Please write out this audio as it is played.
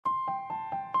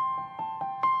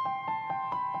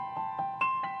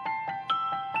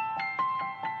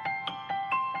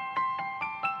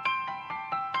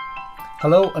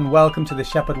Hello and welcome to the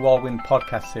Shepheard Walwyn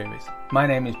podcast series. My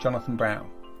name is Jonathan Brown.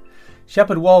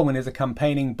 Shepheard Walwyn is a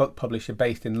campaigning book publisher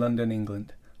based in London,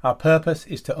 England. Our purpose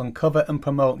is to uncover and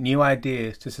promote new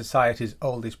ideas to society's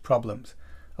oldest problems.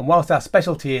 And whilst our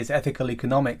specialty is ethical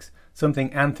economics,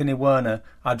 something Anthony Werner,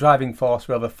 our driving force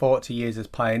for over 40 years, has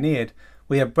pioneered,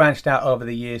 we have branched out over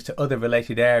the years to other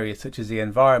related areas such as the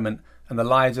environment and the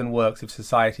lives and works of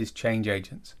society's change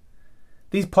agents.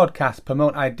 These podcasts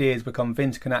promote ideas we're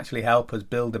convinced can actually help us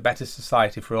build a better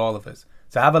society for all of us.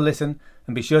 So have a listen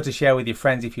and be sure to share with your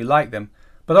friends if you like them,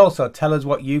 but also tell us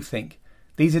what you think.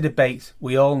 These are debates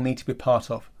we all need to be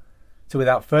part of. So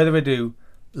without further ado,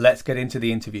 let's get into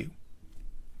the interview.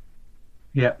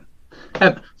 Yeah.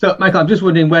 So Michael, I'm just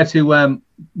wondering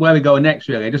where we go next,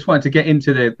 really. I just wanted to get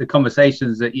into the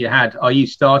conversations that you had, or you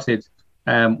started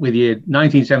with your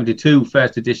 1972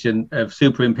 first edition of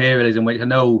Super Imperialism, which I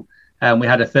know we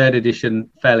had a third edition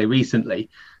fairly recently,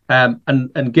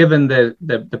 and given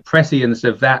the prescience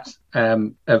of that,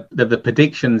 of the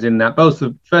predictions in that,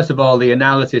 first of all, the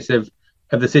analysis of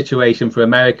the situation for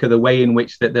America, the way in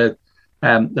which that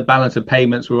the balance of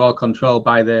payments were all controlled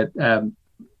by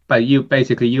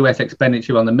basically U.S.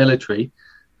 expenditure on the military,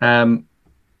 and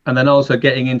then also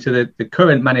getting into the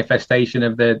current manifestation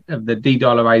of the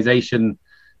de-dollarization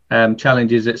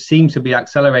challenges that seem to be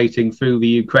accelerating through the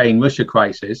Ukraine-Russia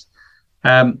crisis.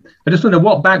 I just wonder,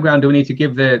 what background do we need to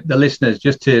give the listeners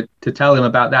just to tell them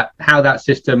about that, how that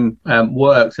system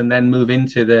works, and then move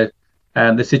into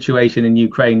the situation in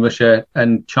Ukraine, Russia,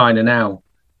 and China now?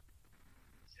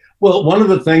 Well, one of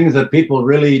the things that people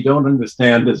really don't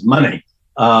understand is money.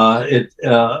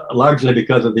 Largely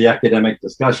because of the academic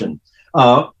discussion.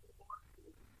 Until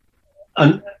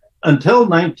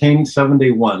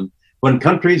 1971, when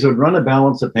countries would run a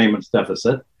balance of payments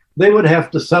deficit, they would have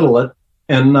to settle it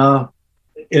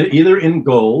either in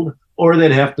gold, or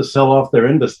they'd have to sell off their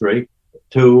industry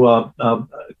to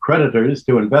creditors,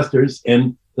 to investors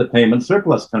in the payment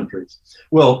surplus countries.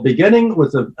 Well, beginning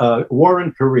with the war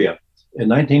in Korea in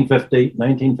 1950,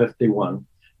 1951,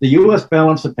 the U.S.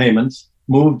 balance of payments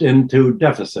moved into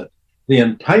deficit. The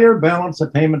entire balance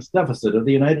of payments deficit of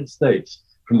the United States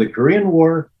from the Korean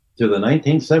War to the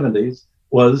 1970s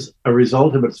was a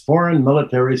result of its foreign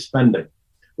military spending.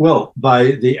 Well,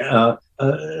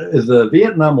 as the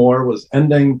Vietnam War was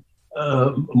ending,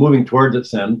 moving towards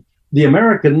its end, the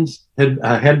Americans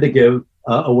had to give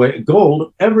away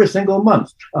gold every single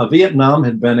month. Vietnam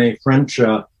had been a French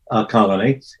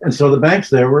colony, and so the banks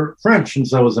there were French, and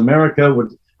so as America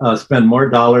would spend more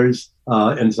dollars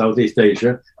in Southeast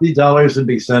Asia, these dollars would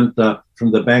be sent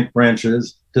from the bank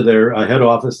branches to their head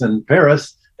office in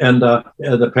Paris, and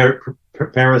the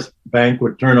Paris bank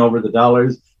would turn over the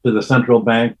dollars to the central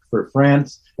bank for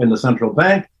France, and the central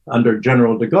bank under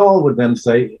General de Gaulle would then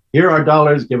say, here are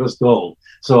dollars, give us gold.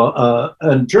 So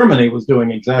and Germany was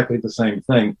doing exactly the same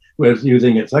thing, was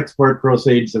using its export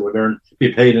proceeds that would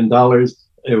be paid in dollars,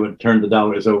 it would turn the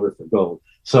dollars over for gold.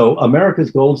 So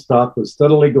America's gold stock was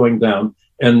steadily going down,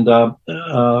 and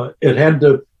it had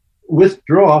to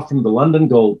withdraw from the London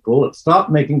gold pool. It stopped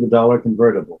making the dollar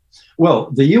convertible. Well,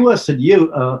 the U.S. had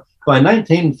by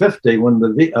 1950, when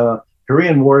the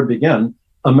Korean War began,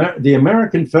 the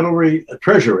American Federal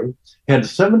Treasury had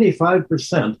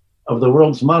 75% of the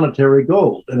world's monetary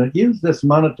gold, and it used this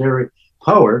monetary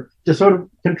power to sort of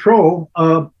control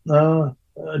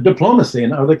diplomacy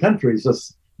in other countries.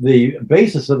 The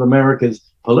basis of America's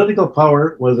political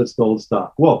power was its gold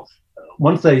stock. Well,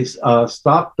 once they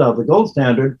stopped the gold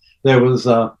standard, there was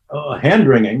a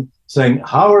hand-wringing saying,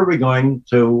 how are we going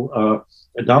to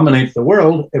dominate the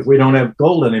world if we don't have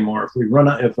gold anymore?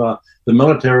 If the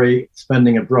military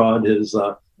spending abroad has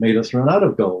made us run out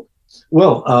of gold.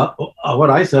 Well, what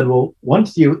I said, well,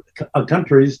 once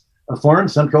countries, foreign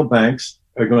central banks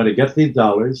are going to get these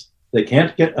dollars, they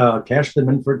can't cash them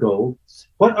in for gold.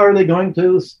 What are they going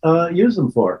to use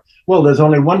them for? Well, there's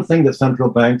only one thing that central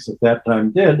banks at that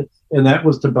time did, and that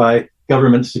was to buy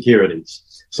government securities.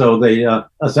 So they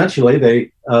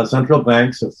central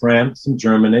banks of France and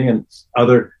Germany and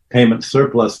other payment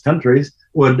surplus countries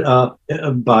would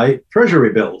buy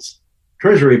treasury bills,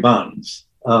 treasury bonds.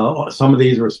 Some of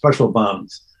these were special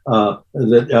bonds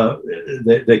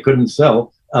that they couldn't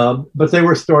sell, but they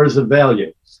were stores of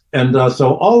value. And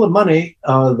so all the money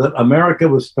that America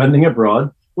was spending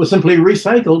abroad was simply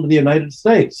recycled to the United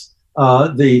States.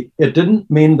 It didn't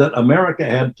mean that America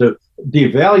had to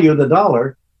devalue the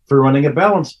dollar for running a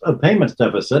balance of payments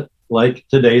deficit like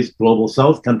today's global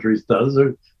South countries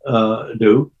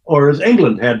do, or as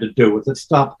England had to do with its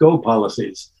stop-go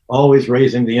policies, always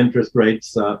raising the interest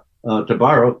rates to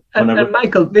borrow. And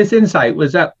Michael, this insight,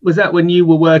 was that when you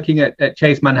were working at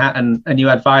Chase Manhattan and you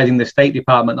were advising the State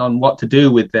Department on what to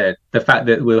do with the fact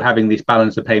that we were having this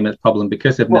balance of payments problem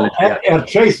because of military? At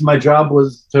Chase, my job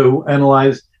was to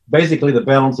analyze basically the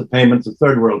balance of payments of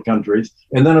third world countries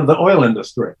and then of the oil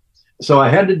industry. So I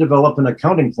had to develop an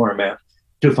accounting format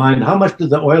to find how much did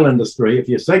the oil industry, if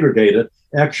you segregate it,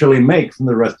 actually make from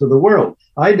the rest of the world.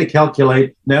 I had to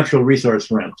calculate natural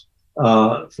resource rent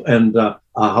and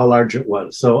how large it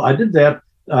was. So I did that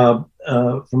from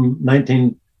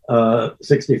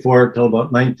 1964 till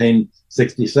about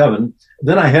 1967.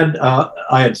 Then I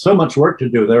had so much work to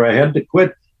do there. I had to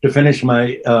quit to finish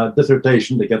my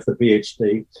dissertation to get the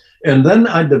PhD. And then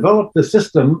I developed the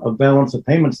system of balance of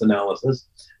payments analysis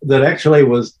that actually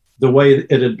was the way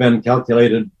it had been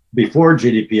calculated before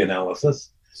GDP analysis.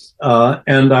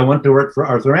 And I went to work for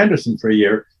Arthur Andersen for a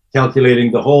year,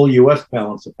 calculating the whole U.S.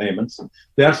 balance of payments.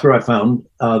 That's where I found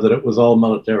that it was all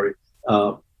military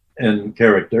in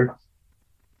character.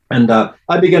 And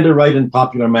I began to write in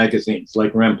popular magazines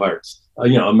like Ramparts.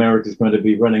 America's going to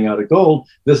be running out of gold.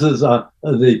 This is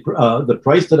the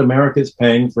price that America is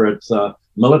paying for its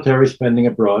military spending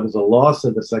abroad is a loss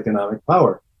of its economic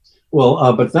power.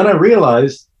 Well, but then I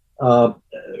realized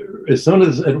as soon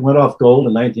as it went off gold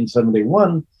in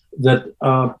 1971 that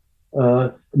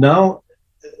now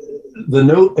the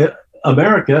new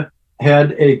America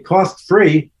had a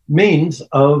cost-free means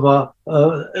of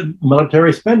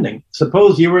military spending.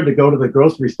 Suppose you were to go to the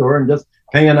grocery store and just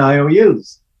pay in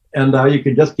IOUs, and you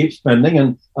could just keep spending,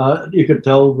 and you could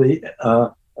tell the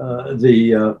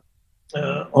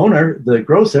owner, the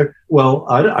grocer, well,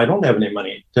 I don't have any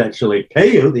money to actually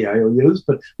pay you the IOUs,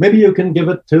 but maybe you can give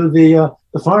it to the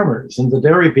farmers and the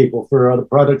dairy people for the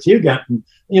products you get, and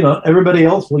everybody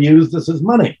else will use this as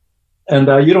money, and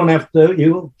you don't have to.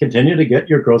 You continue to get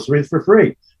your groceries for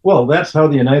free. Well, that's how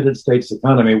the United States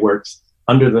economy works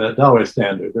under the dollar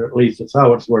standard, or at least it's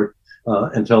how it's worked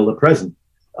until the present.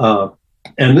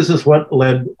 And this is what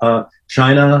led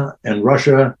China and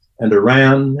Russia and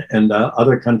Iran and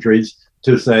other countries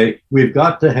to say, we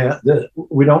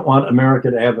don't want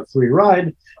America to have a free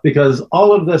ride, because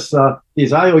all of this,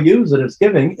 these IOUs that it's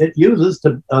giving, it uses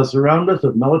to surround us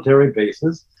with military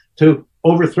bases, to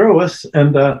overthrow us,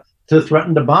 and to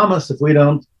threaten to bomb us if we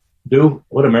don't do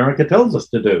what America tells us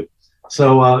to do.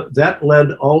 So that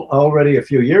led already a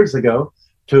few years ago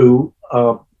to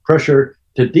pressure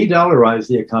to de-dollarize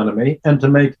the economy and to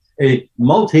make a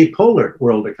multipolar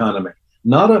world economy,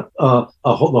 not the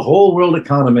whole world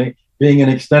economy being an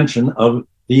extension of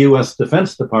the U.S.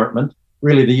 Defense Department,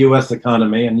 really the U.S.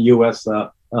 economy and U.S.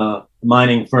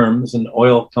 Mining firms and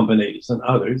oil companies and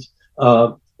others,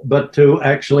 but to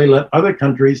actually let other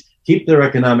countries keep their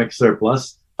economic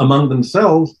surplus among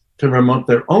themselves to promote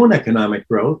their own economic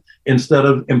growth instead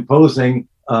of imposing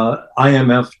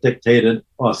IMF-dictated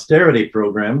austerity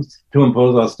programs to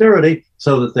impose austerity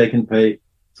so that they can pay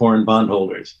foreign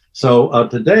bondholders. So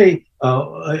today,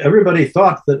 everybody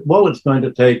thought that, well, it's going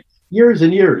to take years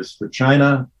and years for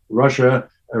China, Russia,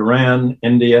 Iran,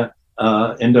 India,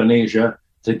 Indonesia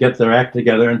to get their act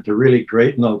together and to really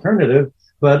create an alternative.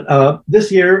 But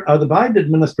this year, the Biden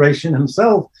administration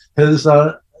himself has,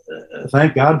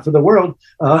 thank God for the world,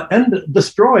 and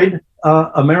destroyed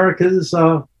America's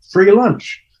free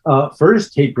lunch.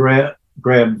 First, he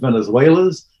grabbed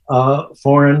Venezuela's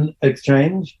foreign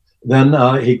exchange. Then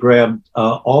he grabbed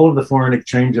all of the foreign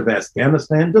exchange of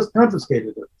Afghanistan, just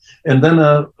confiscated it. And then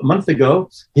a month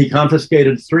ago, he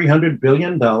confiscated $300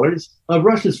 billion of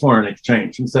Russia's foreign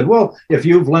exchange and said, well, if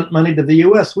you've lent money to the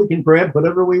U.S., we can grab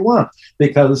whatever we want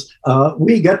because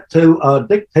we get to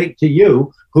dictate to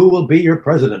you who will be your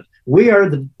president. We are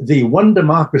the one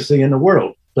democracy in the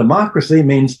world. Democracy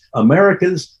means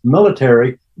America's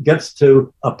military gets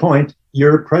to appoint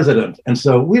your president. And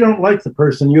so we don't like the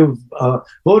person you've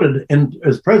voted in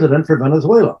as president for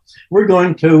Venezuela. We're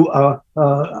going to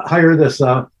hire this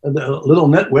little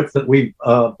nitwit that we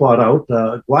bought out,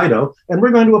 Guaido, and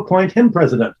we're going to appoint him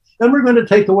president. And we're going to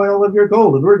take away all of your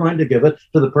gold, and we're going to give it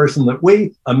to the person that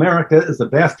we, America, as the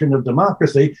bastion of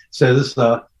democracy, says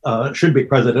should be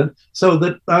president, so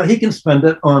that he can spend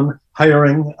it on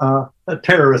hiring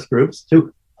terrorist groups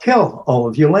to kill all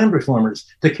of you land reformers,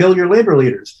 to kill your labor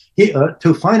leaders,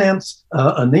 to finance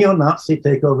a neo-Nazi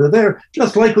takeover there,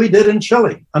 just like we did in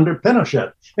Chile under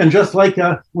Pinochet, and just like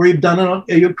we've done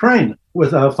in Ukraine with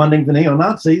funding the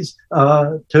neo-Nazis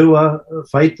to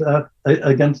fight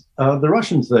against the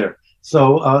Russians there.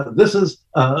 So this is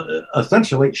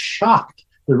essentially shocked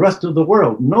the rest of the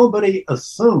world. Nobody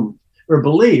assumed or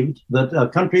believed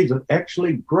that countries would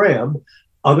actually grab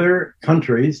other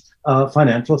countries'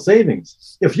 financial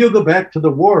savings. If you go back to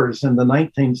the wars in the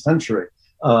 19th century,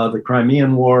 the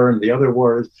Crimean War and the other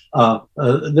wars,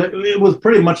 it was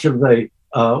pretty much of a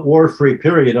war-free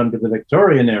period under the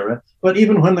Victorian era. But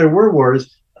even when there were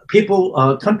wars,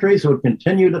 countries would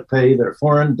continue to pay their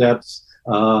foreign debts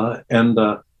and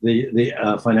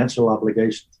the financial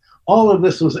obligations. All of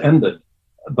this was ended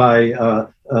by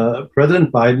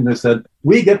President Biden, who said,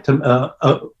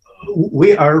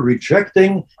 we are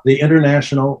rejecting the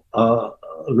international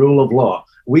rule of law.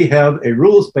 We have a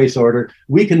rules-based order.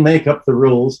 We can make up the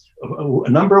rules.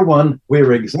 Number one, we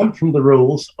are exempt from the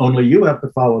rules. Only you have to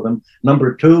follow them.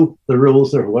 Number two, the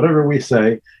rules are whatever we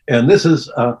say. And this has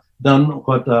done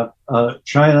what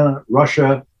China,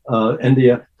 Russia,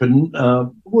 India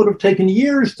would have taken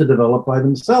years to develop by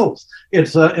themselves.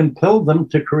 It's impelled them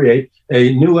to create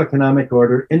a new economic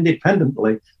order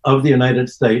independently of the United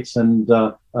States and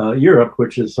Europe,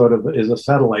 which is is a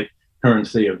satellite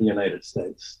currency of the United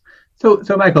States. So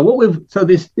Michael,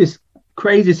 this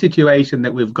crazy situation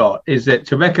that we've got is that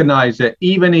to recognize that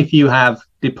even if you have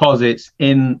deposits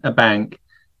in a bank,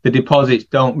 the deposits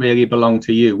don't really belong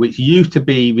to you, which used to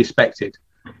be respected.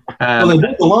 Well, they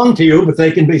don't belong to you, but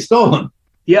they can be stolen.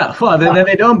 Yeah, well, then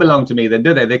they don't belong to me, then,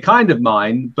 do they? They're kind of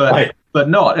mine, but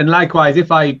not. And likewise,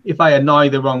 if I annoy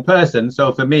the wrong person,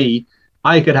 so for me,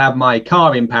 I could have my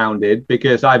car impounded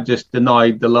because I've just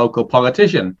annoyed the local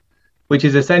politician, which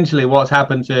is essentially what's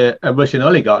happened to a Russian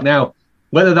oligarch. Now,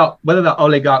 whether that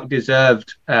oligarch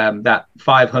deserved that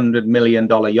 $500 million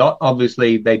yacht,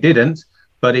 obviously they didn't,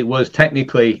 but it was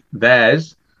technically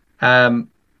theirs.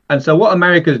 And so what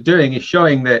America's doing is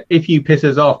showing that if you piss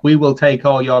us off, we will take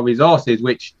all your resources,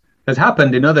 which has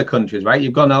happened in other countries, right?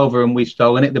 You've gone over and we've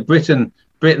stolen it.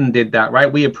 Britain did that,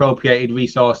 right? We appropriated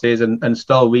resources and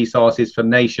stole resources from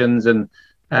nations. And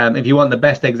if you want the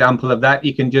best example of that,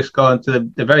 you can just go into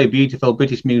the very beautiful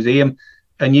British Museum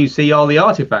and you see all the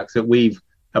artifacts that we've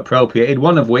appropriated,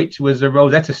 one of which was a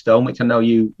Rosetta Stone, which I know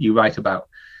you write about.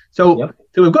 So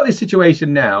we've got this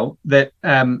situation now that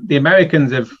the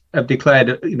Americans have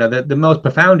declared, the most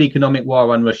profound economic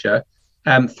war on Russia,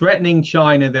 threatening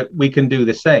China that we can do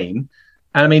the same.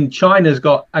 And I mean, China's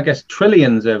got, I guess,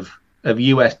 trillions of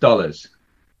US dollars.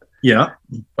 Yeah.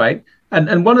 Right.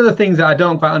 And one of the things that I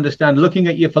don't quite understand, looking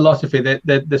at your philosophy, that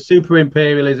the super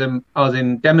imperialism, as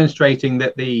in demonstrating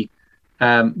that the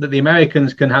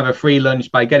Americans can have a free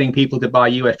lunch by getting people to buy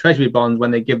US Treasury bonds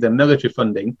when they give them military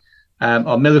funding.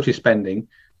 Or military spending,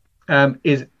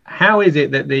 is how is it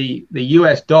that the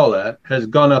US dollar has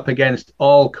gone up against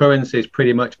all currencies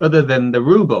pretty much other than the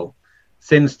ruble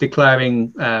since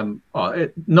declaring war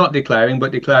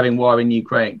in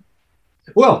Ukraine?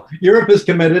 Well, Europe has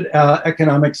committed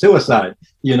economic suicide.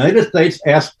 The United States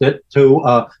asked it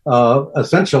to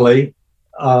essentially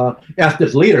asked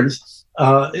its leaders,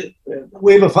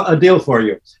 we have a deal for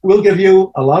you. We'll give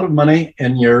you a lot of money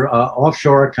in your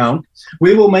offshore account.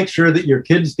 We will make sure that your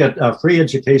kids get free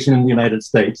education in the United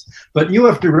States. But you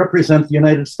have to represent the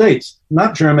United States,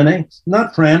 not Germany,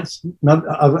 not France, not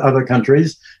other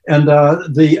countries. And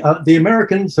the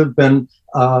Americans have been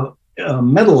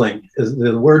meddling, is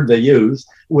the word they use,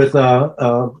 with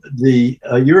the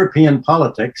European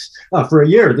politics for a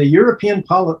year. The European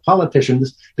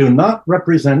politicians do not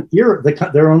represent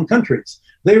their own countries.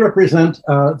 They represent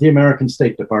the American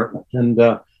State Department and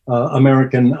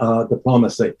American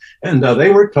diplomacy. And they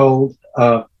were told,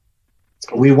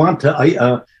 we want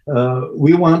to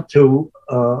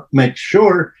make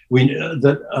sure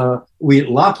that we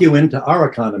lock you into our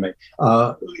economy.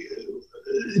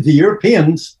 The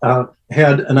Europeans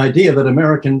had an idea that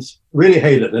Americans really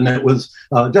hated, and it was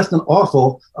just an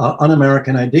awful,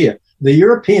 un-American idea. The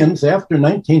Europeans, after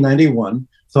 1991,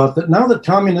 thought that now that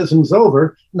communism's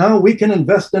over, now we can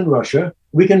invest in Russia,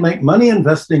 we can make money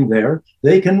investing there,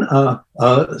 they can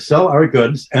sell our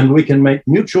goods, and we can make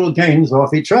mutual gains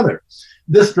off each other.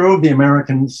 This drove the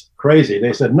Americans crazy.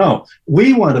 They said, no,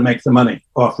 we want to make the money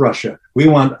off Russia. We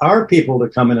want our people to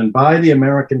come in and buy the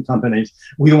American companies.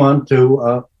 We want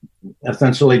to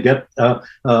essentially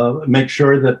make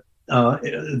sure that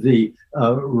the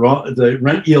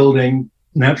rent-yielding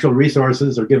natural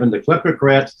resources are given to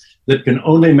kleptocrats that can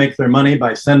only make their money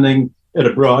by sending it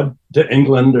abroad to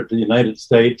England or to the United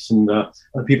States and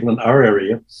people in our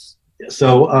area.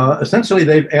 So essentially,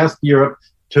 they've asked Europe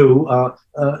to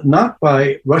not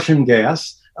buy Russian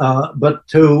gas, but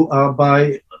to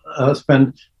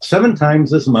spend 7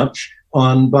 times as much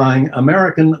on buying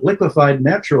American liquefied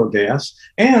natural gas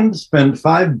and spend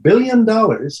 $5 billion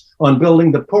on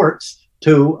building the ports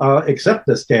to accept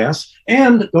this gas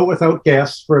and go without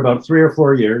gas for about 3 or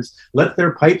 4 years, let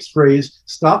their pipes freeze,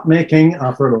 stop making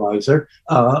fertilizer,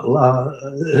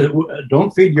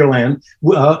 don't feed your land,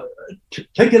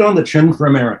 take it on the chin for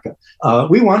America.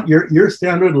 We want your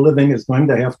standard of living is going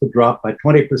to have to drop by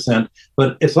 20%,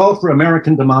 but it's all for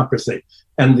American democracy.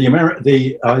 And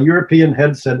the European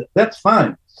head said, that's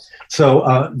fine. So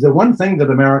the one thing that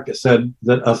America said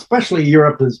that especially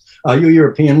Europe is, you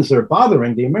Europeans are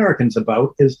bothering the Americans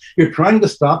about is you're trying to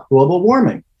stop global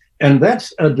warming. And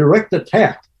that's a direct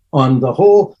attack on the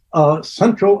whole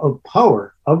central of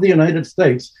power of the United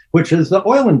States, which is the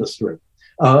oil industry.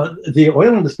 The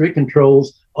oil industry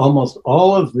controls almost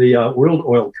all of the world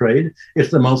oil trade.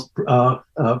 It's the most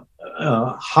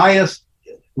highest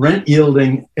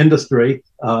rent-yielding industry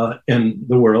in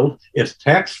the world. It's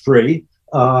tax-free.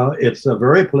 It's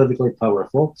very politically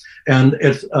powerful, and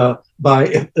it's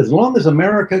as long as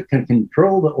America can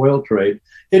control the oil trade,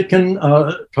 it can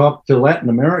talk to Latin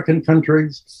American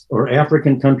countries or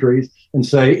African countries and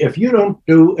say, if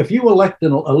you elect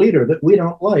a leader that we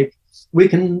don't like, we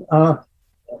can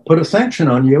put a sanction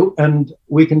on you, and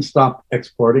we can stop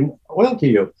exporting oil to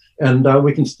you, and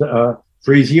we can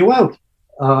freeze you out.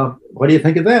 What do you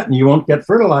think of that? And you won't get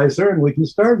fertilizer, and we can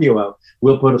starve you out.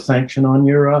 We'll put a sanction on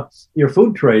your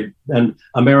food trade. And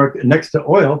America, next to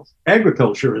oil,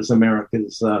 agriculture is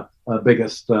America's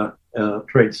biggest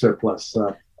trade surplus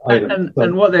item.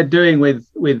 And what they're doing with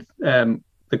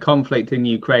the conflict in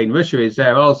Ukraine, Russia is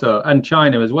there also, and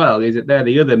China as well, is that they're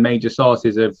the other major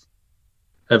sources of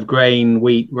grain,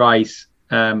 wheat, rice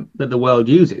that the world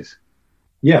uses.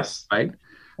 Yes. Right.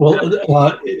 Well,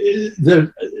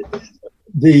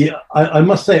 I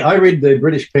must say, I read the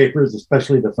British papers,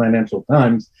 especially the Financial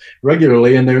Times,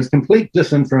 regularly, and there's complete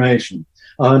disinformation.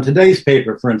 In today's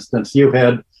paper, for instance, you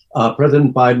had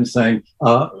President Biden saying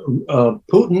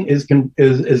Putin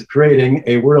is creating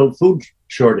a world food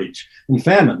shortage and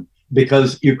famine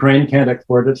because Ukraine can't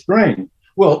export its grain.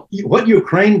 Well, what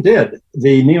Ukraine did,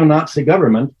 the neo-Nazi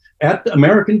government, at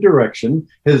American direction,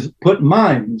 has put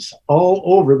mines all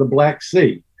over the Black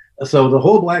Sea. So the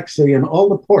whole Black Sea and all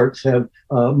the ports have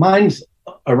mines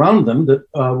around them that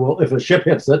if a ship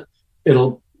hits it,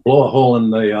 it'll blow a hole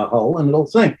in the hull and it'll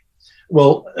sink.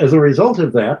 Well, as a result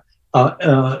of that,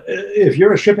 if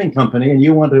you're a shipping company and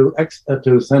you want to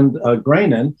send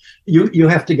grain in, you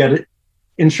have to get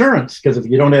insurance, because if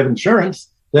you don't have insurance,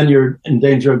 then you're in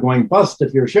danger of going bust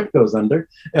if your ship goes under.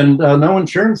 And no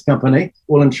insurance company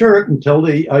will insure it until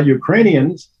the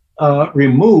Ukrainians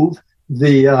remove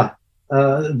the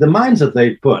mines that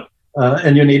they put.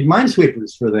 And you need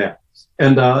minesweepers for that.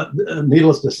 And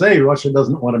needless to say, Russia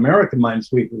doesn't want American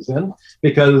minesweepers in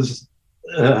because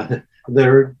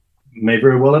they're may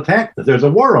very well attack that there's a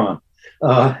war on.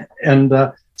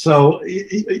 So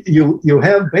you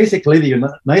have basically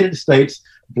the United States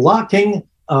blocking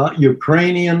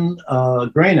Ukrainian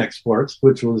grain exports,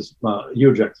 which was a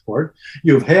huge export.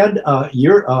 You've had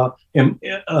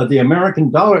the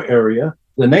American dollar area,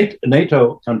 the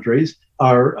NATO countries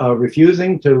are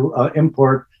refusing to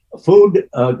import food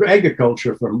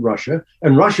agriculture from Russia,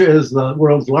 and Russia is the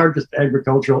world's largest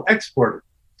agricultural exporter,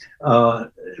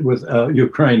 with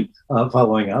Ukraine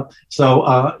following up.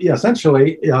 So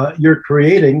essentially, you're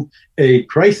creating a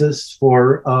crisis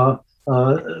for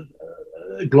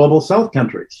global South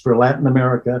countries, for Latin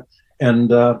America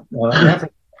and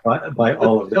Africa, by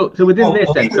all of them. So within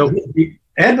this, then, the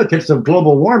advocates of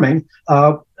global warming,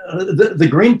 the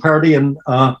Green Party in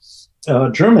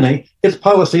Germany, its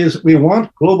policy is we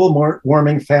want global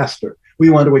warming faster. We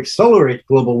want to accelerate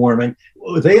global warming.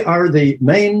 They are the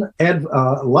main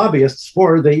lobbyists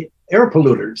for the air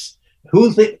polluters.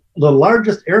 Who's the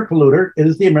largest air polluter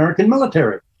is the American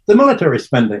military, the military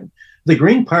spending. The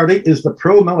Green Party is the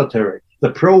pro-military,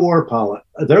 the pro-war policy.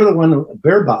 They're the one,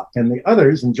 Baerbock and the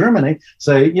others in Germany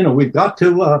say, we've got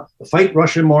to fight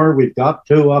Russia more. We've got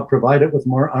to provide it with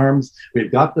more arms.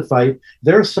 We've got to fight.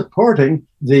 They're supporting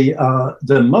the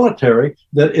military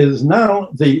that is now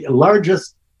the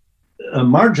largest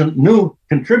new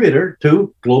contributor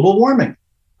to global warming.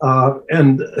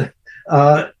 And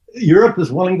Europe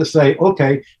is willing to say,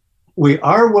 okay, we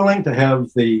are willing to have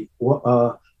the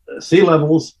sea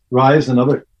levels rise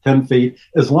another 10 feet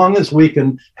as long as we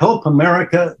can help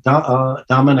America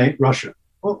dominate Russia.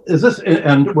 Well,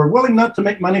 and we're willing not to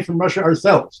make money from Russia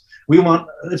ourselves.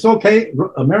 It's okay.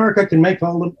 America can make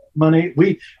all the money.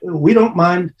 We don't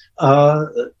mind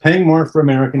paying more for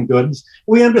American goods.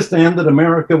 We understand that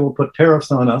America will put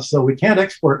tariffs on us, so we can't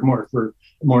export more for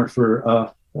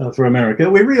for America.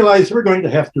 We realize we're going to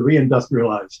have to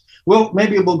reindustrialize. Well,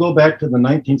 maybe we'll go back to the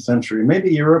 19th century.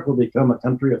 Maybe Europe will become a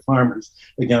country of farmers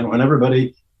again when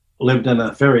everybody lived in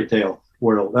a fairy tale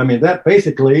world. I mean, that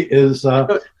basically is.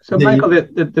 So Michael, I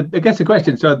guess the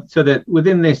question. So that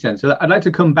within this sense, so I'd like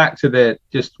to come back to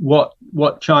just what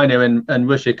China and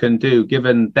Russia can do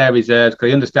given their reserves.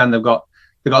 Because I understand they've got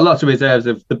lots of reserves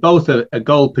of both are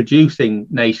gold producing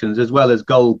nations as well as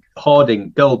gold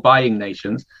buying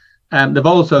nations. They've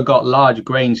also got large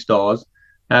grain stores.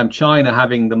 China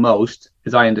having the most,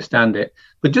 as I understand it.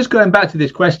 But just going back to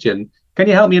this question, can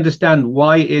you help me understand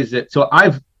why is it? So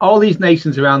all these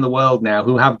nations around the world now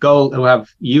who have gold, who have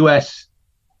US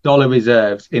dollar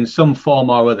reserves in some form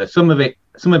or other, some of it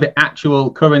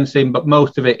actual currency, but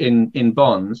most of it in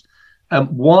bonds.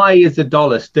 Why is the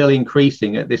dollar still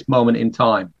increasing at this moment in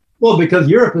time? Well, because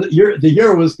the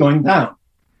euro is going down.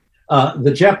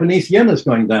 The Japanese yen is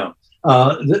going down.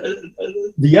 The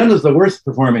yen is the worst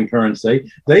performing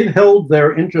currency. They've held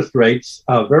their interest rates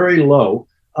very low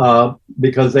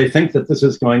because they think that this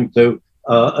is going to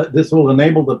this will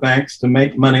enable the banks to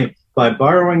make money by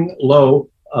borrowing low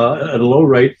at a low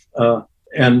rate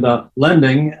and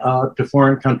lending to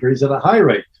foreign countries at a high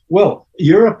rate. Well,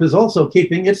 Europe is also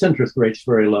keeping its interest rates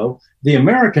very low. The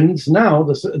Americans now,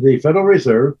 the Federal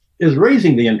Reserve, is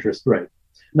raising the interest rate.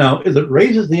 Now, as it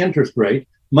raises the interest rate,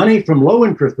 money from low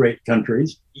interest rate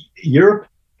countries, Europe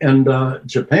and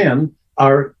Japan,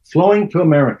 are flowing to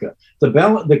America.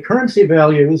 The currency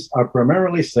values are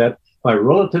primarily set by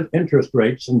relative interest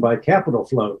rates and by capital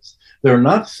flows. They're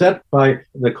not set by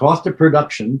the cost of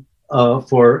production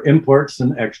for imports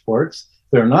and exports.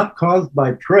 They're not caused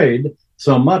by trade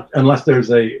so much, unless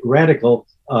there's a radical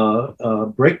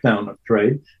breakdown of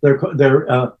trade.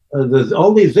 There's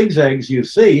all these zigzags you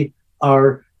see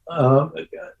are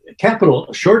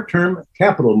short-term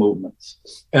capital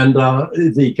movements. And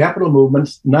the capital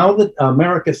movements, now that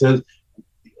America says,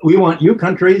 we want you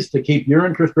countries to keep your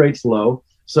interest rates low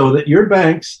so that your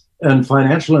banks and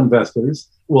financial investors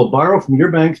will borrow from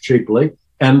your banks cheaply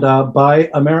and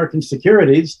buy American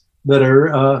securities that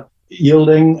are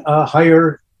yielding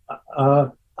higher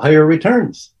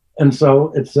returns. And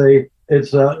so it's a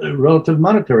relative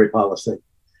monetary policy.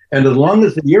 And as long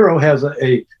as the euro is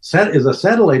a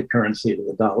satellite currency to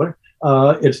the dollar,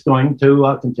 it's going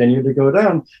to continue to go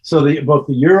down. So both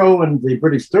the euro and the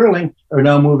British sterling are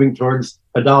now moving towards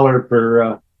 $1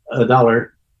 per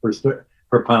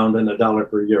pound and $1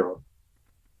 per euro.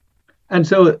 And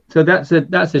so that's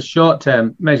a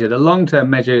short-term measure. The long-term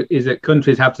measure is that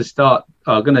countries are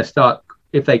going to start,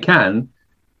 if they can,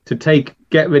 to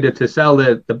sell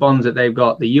the bonds that they've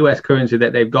got, the US currency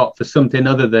that they've got, for something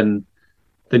other than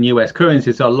US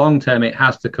currency. So long-term, it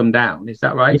has to come down. Is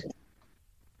that right?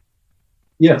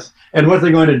 Yes. And what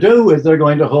they're going to do is they're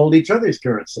going to hold each other's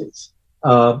currencies.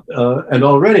 And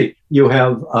already you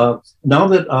have, now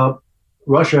that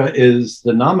Russia is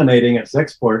denominating its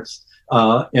exports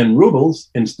in rubles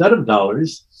instead of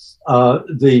dollars,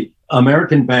 the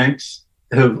American banks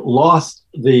have lost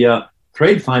the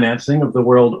trade financing of the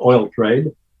world oil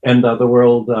trade and the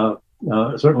world,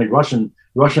 certainly Russian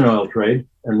oil trade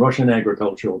and Russian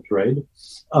agricultural trade.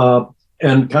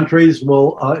 And countries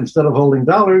will, instead of holding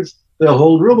dollars, they'll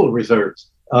hold ruble reserves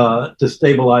to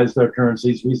stabilize their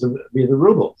currencies vis-a-vis the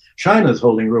ruble. China's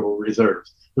holding ruble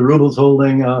reserves. The ruble's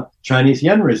holding Chinese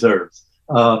yen reserves.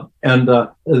 And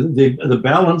the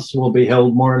balance will be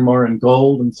held more and more in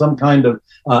gold and some kind of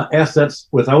assets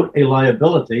without a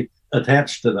liability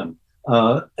attached to them.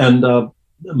 And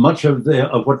much of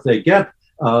what they get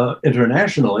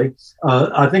internationally,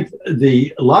 I think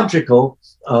the logical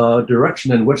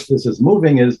direction in which this is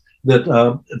moving is that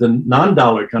the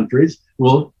non-dollar countries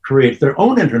will create their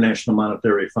own international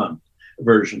monetary fund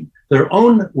version, their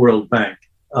own World Bank,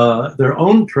 their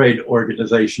own trade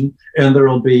organization, and there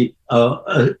will be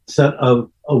one set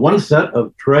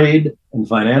of trade and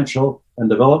financial and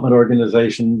development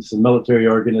organizations and military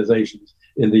organizations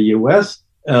in the U.S.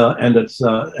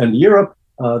 And Europe,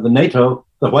 the NATO,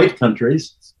 the white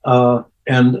countries,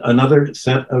 and another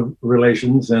set of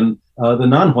relations in the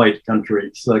non-white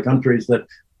countries, the countries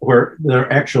where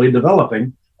they're actually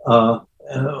developing,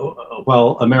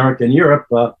 while America and Europe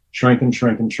shrink and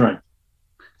shrink and shrink.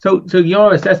 So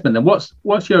your assessment then,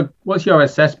 what's your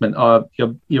assessment of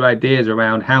your ideas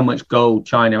around how much gold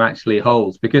China actually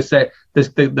holds? Because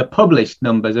the published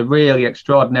numbers are really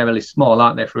extraordinarily small,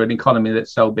 aren't they, for an economy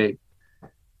that's so big?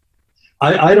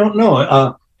 I don't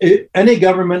know. Any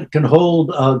government can hold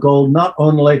gold not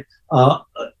only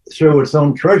through its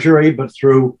own treasury, but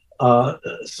through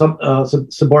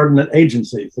subordinate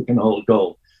agencies that can hold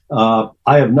gold.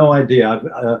 I have no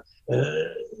idea.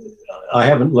 I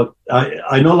haven't looked.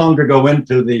 I no longer go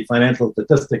into the financial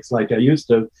statistics like I used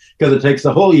to, because it takes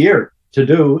a whole year to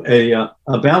do a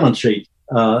balance sheet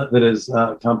that is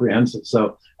comprehensive.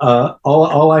 So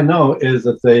all I know is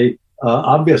that they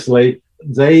obviously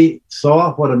they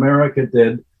saw what America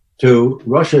did to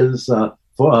Russia's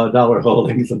dollar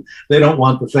holdings, and they don't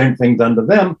want the same thing done to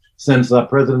them. Since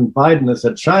President Biden has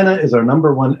said China is our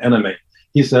number one enemy,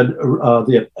 he said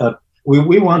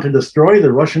we want to destroy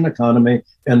the Russian economy,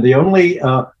 and the only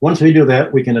once we do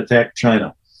that, we can attack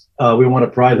China. We want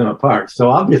to pry them apart. So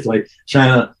obviously,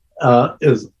 China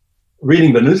is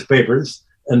reading the newspapers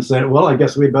and saying, "Well, I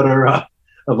guess we better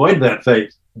avoid that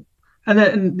fate." And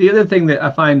then the other thing that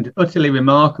I find utterly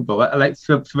remarkable, like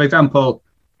for example,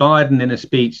 Biden in a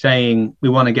speech saying we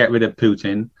want to get rid of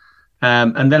Putin,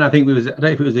 and then I don't know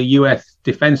if it was a U.S.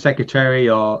 Defense Secretary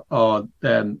or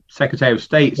Secretary of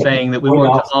State saying that we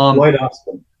want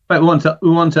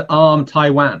to arm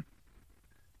Taiwan.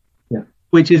 Yeah,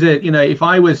 which is if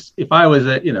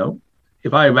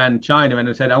I ran China and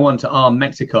I said I want to arm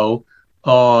Mexico,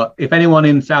 or if anyone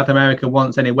in South America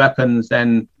wants any weapons,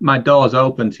 then my door's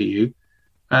open to you.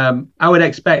 I would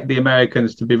expect the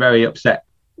Americans to be very upset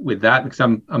with that, because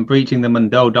I'm breaching the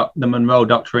Monroe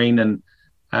Doctrine, and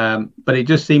but it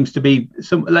just seems to be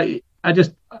some like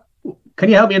can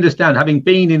you help me understand, having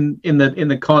been in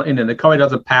the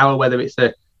corridors of power, whether it's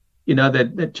the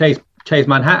Chase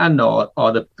Manhattan or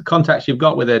the contacts you've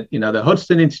got with the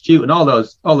Hudson Institute and all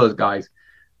those guys,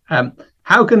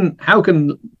 how can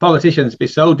politicians be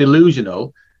so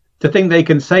delusional to think they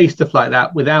can say stuff like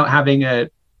that without having a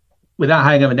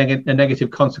negative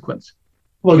consequence?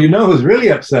 Well, you know who's really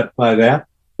upset by that?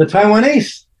 The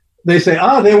Taiwanese. They say,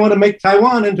 they want to make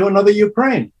Taiwan into another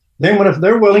Ukraine. If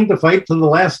they're willing to fight to the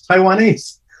last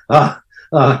Taiwanese,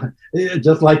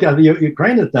 just like the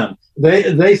Ukraine has done.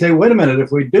 They say, wait a minute,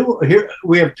 if we do here,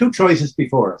 we have two choices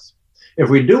before us. If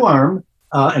we do arm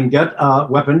and get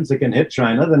weapons that can hit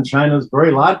China, then China's very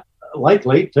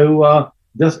likely to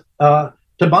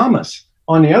bomb us.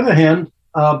 On the other hand,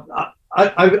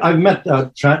 I've met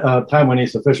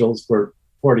Taiwanese officials for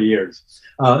 40 years.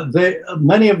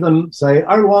 Many of them say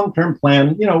our long-term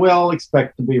plan, we all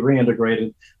expect to be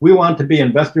reintegrated. We want to be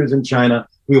investors in China.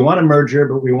 We want a merger,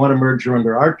 but we want a merger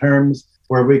under our terms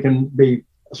where we can be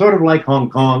sort of like Hong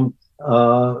Kong,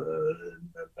 but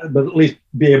at least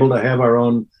be able to have our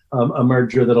own a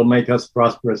merger that'll make us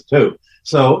prosperous too.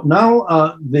 So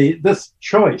now this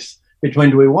choice between,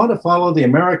 do we want to follow the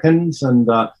Americans and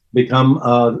become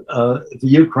the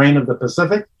Ukraine of the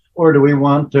Pacific, or do we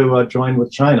want to join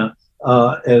with China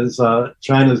as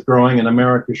China's growing and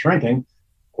America shrinking?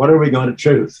 What are we going to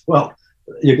choose? Well,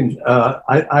 you can.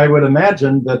 I would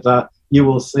imagine that you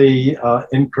will see a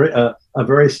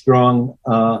very strong,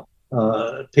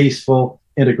 peaceful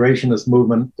integrationist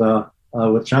movement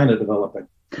with China developing.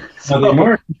 So the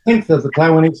Americans think that the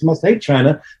Taiwanese must hate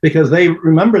China because they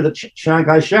remember that Chiang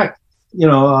Kai-shek,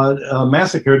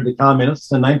 massacred the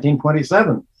communists in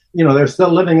 1927. They're still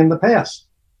living in the past.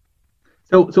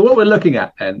 So what we're looking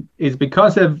at then is,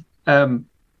 because of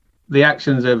the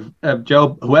actions of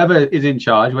Joe, whoever is in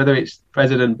charge, whether it's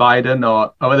President Biden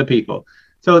or other people.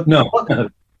 So no,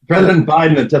 President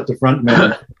Biden is just the front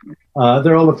man.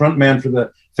 They're all the front man for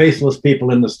the faceless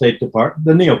people in the State Department,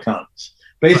 the neocons.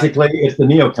 Basically, right. It's the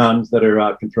neocons that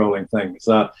are controlling things.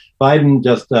 Biden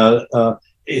just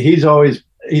he's always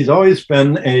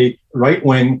been a right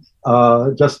wing,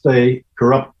 just a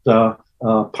corrupt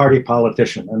party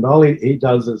politician, and all he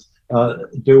does is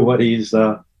do what he's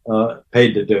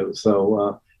paid to do.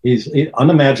 So he's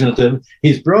unimaginative.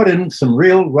 He's brought in some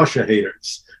real Russia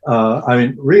haters.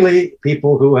 Really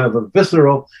people who have a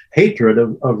visceral hatred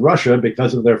of Russia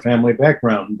because of their family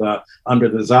background under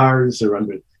the czars or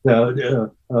under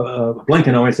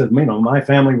Blinken always said, my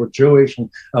family were Jewish and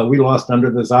we lost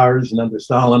under the czars and under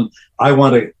Stalin. I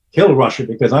want to kill Russia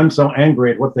because I'm so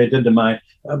angry at what they did to my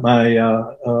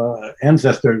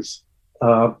ancestors.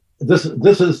 This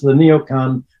is the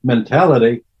neocon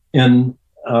mentality in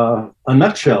a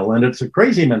nutshell, and it's a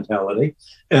crazy mentality.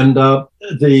 And the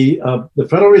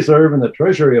Federal Reserve and the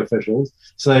Treasury officials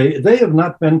say they have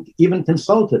not been even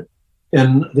consulted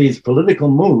in these political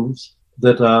moves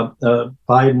that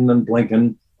Biden and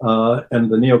Blinken and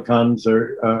the neocons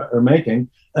are making.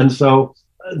 And so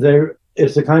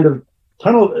it's a kind of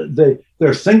tunnel.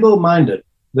 They're single-minded.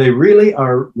 They really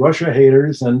are Russia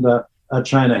haters and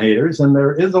China haters, and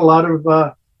there is a lot of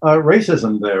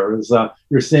racism there, as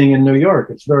you're seeing in New York.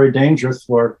 It's very dangerous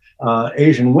for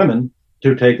Asian women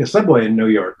to take a subway in New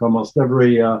York. Almost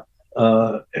every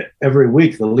every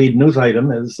week the lead news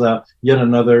item is yet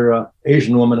another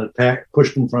Asian woman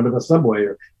pushed in front of a subway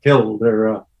or killed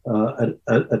or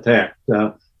attacked.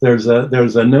 There's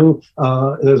a new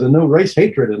race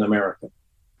hatred in America,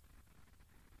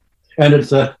 and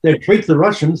they treat the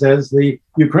Russians as the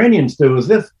Ukrainians do, as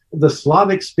if the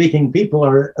Slavic-speaking people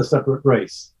are a separate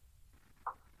race.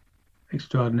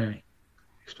 Extraordinary.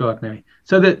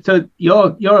 So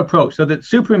your approach, so that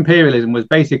super imperialism was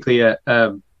basically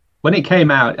when it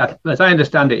came out, as I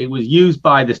understand it, it was used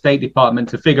by the State Department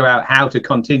to figure out how to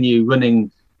continue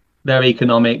running their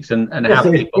economics and how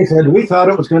people. They said we thought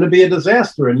it was going to be a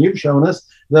disaster, and you've shown us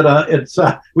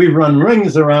that we run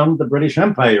rings around the British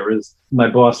Empire, as my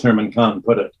boss Herman Kahn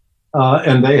put it.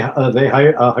 And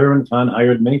Herman Kahn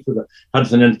hired me for the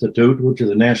Hudson Institute, which is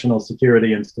a national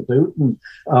security institute, and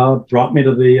brought me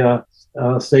to the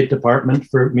State Department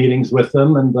for meetings with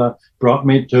them, and brought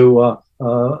me to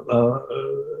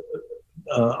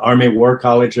Army war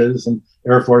colleges and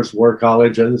Air Force war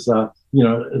colleges,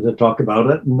 to talk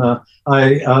about it. And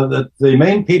the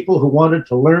main people who wanted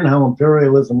to learn how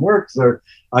imperialism works are,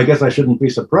 I guess I shouldn't be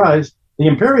surprised, the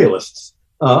imperialists.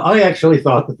 I actually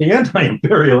thought that the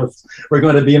anti-imperialists were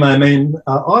going to be my main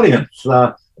audience,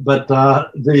 but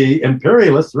the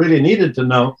imperialists really needed to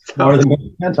know more than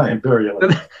the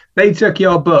anti-imperialists. They took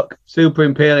your book, Super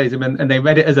Imperialism, and they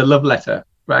read it as a love letter,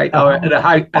 right? Or at a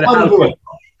high, not a love letter.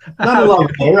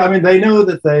 I mean, they knew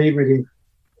that they really,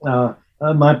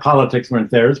 my politics weren't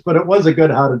theirs, but it was a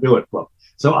good how to do it book.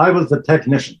 So I was the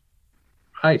technician.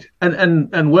 Right,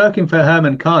 and working for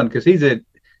Herman Kahn, because he's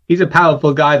a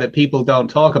powerful guy that people don't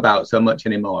talk about so much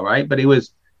anymore, right? But he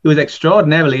was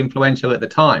extraordinarily influential at the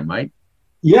time, right?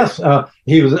 Yes,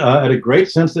 he was had a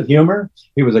great sense of humor.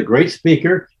 He was a great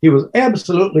speaker. He was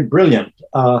absolutely brilliant.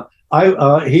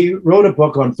 He wrote a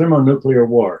book on thermonuclear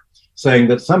war, saying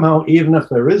that somehow, even if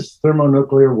there is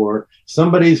thermonuclear war,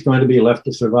 somebody's going to be left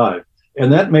to survive.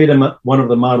 And that made him one of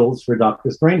the models for Dr.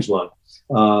 Strangelove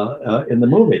in the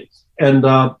movie. And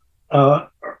I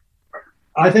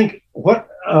think when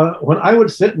I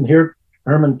would sit and hear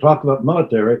Herman talk about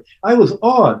military, I was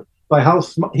awed by how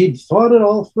he'd thought it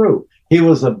all through. He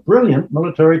was a brilliant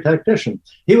military tactician.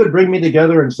 He would bring me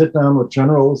together and sit down with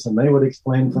generals, and they would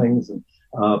explain things. And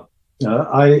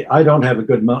I don't have a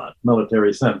good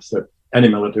military sense or any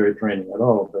military training at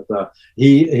all. But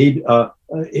he wrote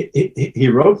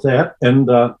that, and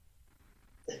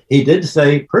he did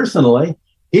say personally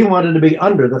he wanted to be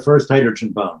under the first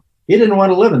hydrogen bomb. He didn't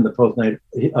want to live in the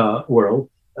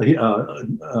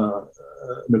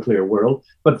nuclear world,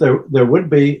 but there would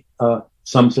be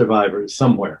some survivors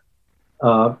somewhere.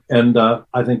 And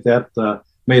I think that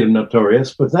made him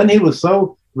notorious. But then he was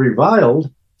so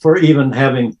reviled for even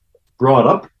having brought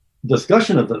up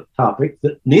discussion of the topic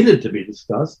that needed to be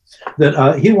discussed,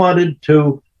 that he wanted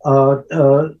to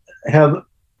have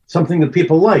something that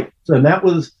people liked. And that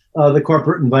was the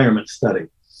corporate environment study.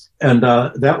 And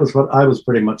that was what I was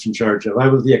pretty much in charge of. I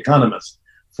was the economist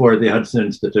for the Hudson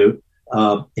Institute.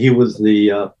 He was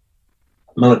the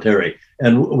military,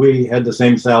 and we had the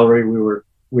same salary. We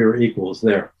were equals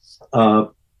there.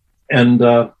 And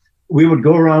we would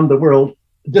go around the world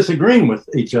disagreeing with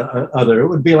each other. It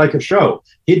would be like a show.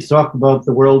 He'd talk about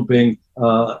the world being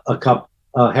a cup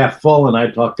half full, and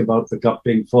I'd talk about the cup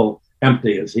being full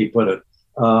empty, as he put it.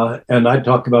 And I'd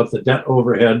talk about the debt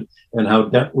overhead and how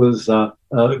debt was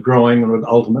growing and would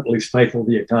ultimately stifle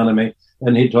the economy.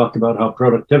 And he'd talk about how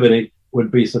productivity would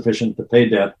be sufficient to pay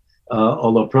debt,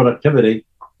 although productivity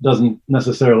doesn't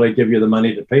necessarily give you the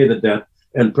money to pay the debt.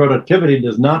 And productivity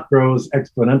does not grow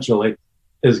exponentially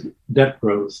as debt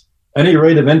grows. Any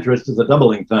rate of interest is a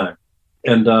doubling time,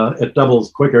 and it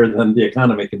doubles quicker than the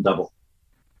economy can double.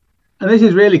 And this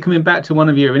is really coming back to one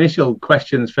of your initial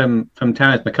questions from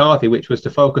Terence McCarthy, which was to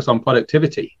focus on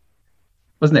productivity,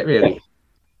 wasn't it really?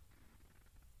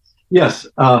 Yes.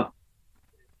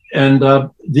 And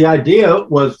the idea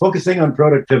was focusing on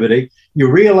productivity.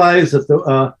 You realize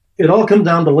that it all comes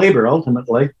down to labor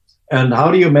ultimately. And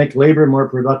how do you make labor more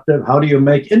productive? How do you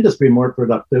make industry more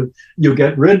productive? You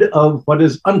get rid of what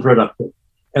is unproductive.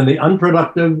 And the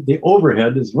unproductive, the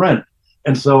overhead is rent.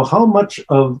 And so how much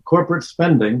of corporate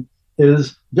spending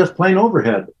is just plain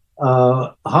overhead?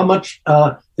 How much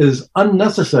is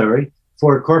unnecessary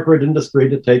for corporate industry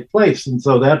to take place? And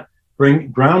so that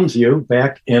grounds you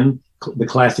back in the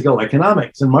classical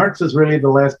economics. And Marx is really the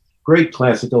last great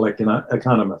classical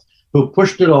economist who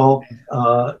pushed it all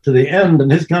to the end.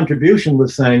 And his contribution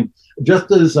was saying,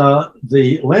 just as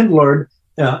the landlord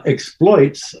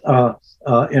exploits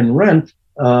in rent,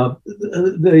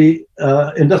 the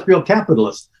industrial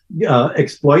capitalist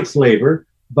exploits labor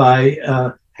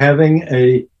by having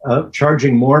a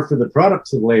charging more for the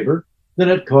products of labor than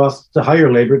it costs to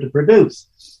hire labor to produce.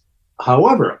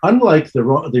 However, unlike the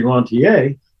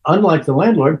rentier, unlike the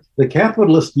landlord, the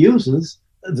capitalist uses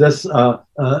this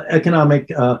economic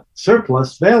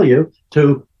surplus value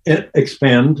to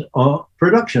expand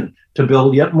production, to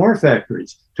build yet more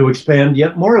factories, to expand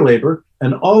yet more labor.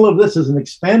 And all of this is an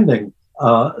expanding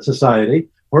society,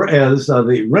 whereas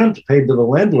the rent paid to the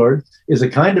landlord is a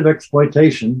kind of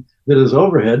exploitation that is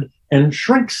overhead and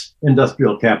shrinks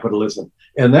industrial capitalism.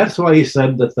 And that's why he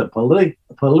said that the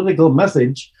political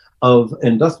message of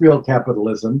industrial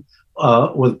capitalism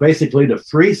was basically to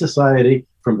free society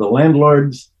from the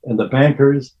landlords and the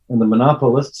bankers and the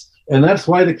monopolists. And that's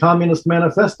why the Communist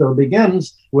Manifesto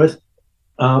begins with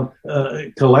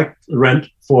collect rent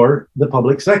for the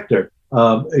public sector.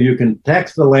 You can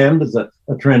tax the land as a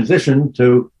transition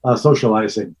to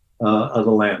socializing of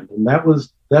the land. And that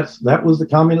was the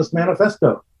Communist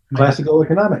Manifesto, classical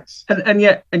economics. And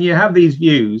yet you have these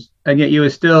views, and yet you are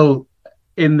still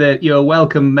you're a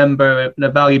welcome member and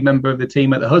a valued member of the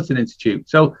team at the Hudson Institute.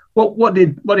 So what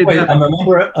did Wait, I'm a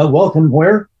member, a welcome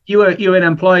where? You're an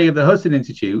employee of the Hudson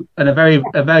Institute, and a very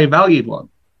valued one.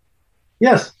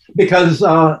 Yes, because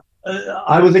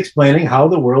I was explaining how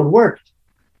the world worked,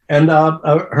 and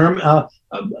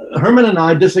Herman and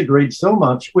I disagreed so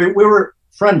much. We were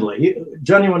friendly,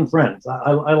 genuine friends.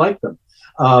 I liked them,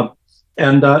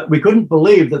 and we couldn't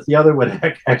believe that the other would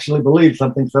actually believe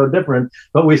something so different.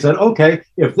 But we said, okay,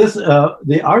 if this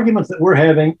the arguments that we're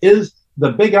having is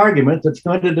the big argument that's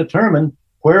going to determine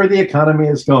where the economy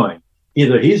is going.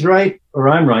 Either he's right or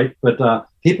I'm right, but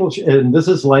and this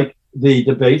is like the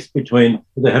debates between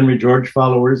the Henry George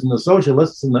followers and the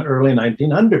socialists in the early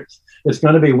 1900s. It's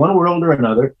going to be one world or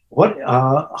another. What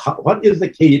is the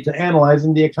key to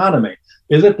analyzing the economy?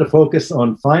 Is it to focus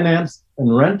on finance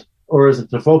and rent, or is it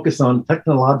to focus on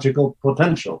technological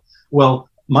potential? Well,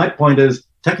 my point is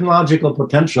technological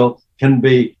potential can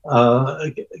be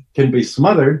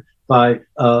smothered by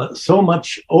so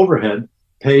much overhead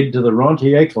paid to the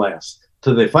rentier class,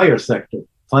 to the fire sector,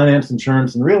 finance,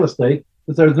 insurance, and real estate,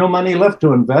 that there's no money left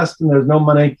to invest, and there's no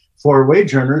money for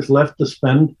wage earners left to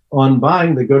spend on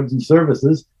buying the goods and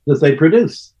services that they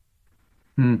produce.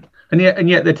 And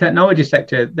yet the technology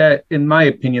sector, they're, in my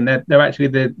opinion, they're actually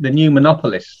the new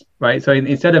monopolists, right? So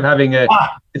instead of having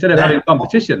having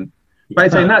competition,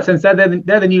 right? So in that sense, they're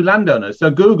the new landowners.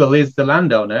 So Google is the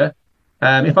landowner.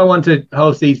 If I want to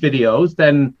host these videos,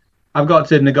 then I've got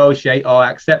to negotiate or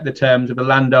accept the terms of a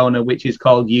landowner, which is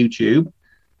called YouTube,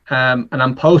 and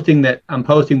I'm posting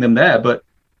them there, but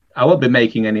I won't be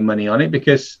making any money on it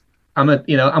because I'm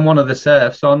one of the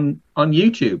serfs on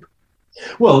YouTube.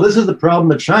 Well, this is the problem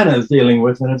that China is dealing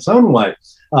with in its own way.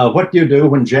 What do you do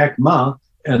when Jack Ma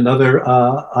and other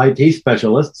IT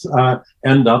specialists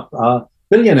end up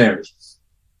billionaires?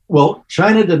 Well,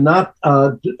 China did not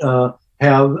have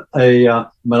a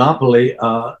monopoly,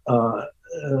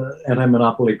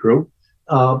 anti-monopoly group.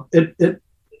 It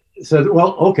said,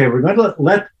 well, okay, we're going to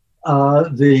let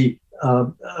the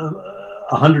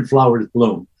 100 flowers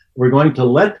bloom. We're going to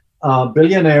let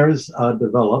billionaires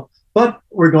develop, but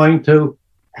we're going to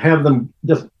have them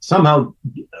just somehow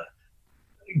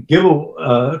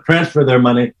transfer their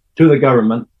money to the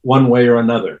government one way or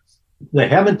another. They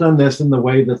haven't done this in the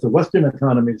way that the Western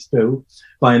economies do,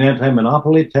 by an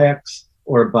anti-monopoly tax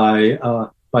or by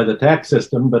the tax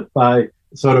system, but by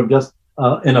sort of just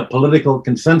in a political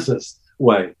consensus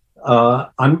way.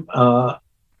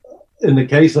 In the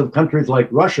case of countries like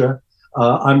Russia,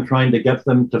 I'm trying to get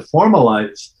them to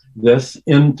formalize this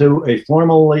into a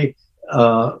formally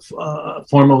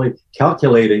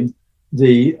calculating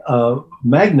the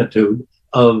magnitude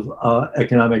of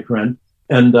economic rent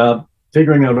and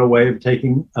figuring out a way of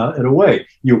taking it away.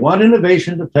 You want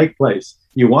innovation to take place.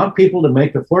 You want people to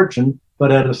make a fortune,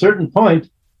 but at a certain point,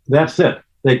 that's it.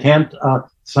 They can't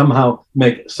somehow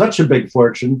make such a big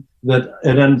fortune that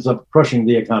it ends up crushing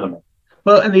the economy.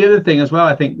 Well, and the other thing as well,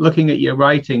 I think, looking at your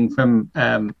writing from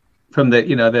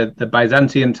the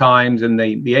Byzantine times and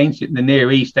the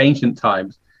Near East ancient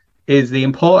times, is the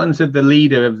importance of the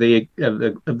leader of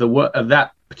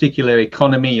that particular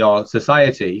economy or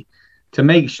society to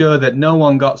make sure that no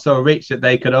one got so rich that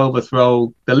they could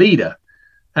overthrow the leader,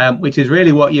 which is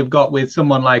really what you've got with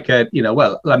someone like like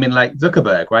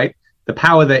Zuckerberg, right? The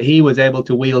power that he was able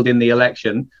to wield in the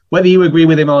election, whether you agree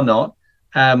with him or not,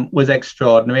 was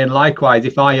extraordinary. And likewise,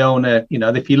 if I own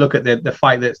if you look at the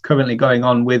fight that's currently going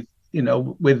on with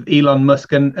Elon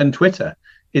Musk and Twitter,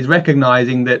 is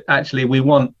recognizing that actually we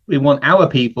want our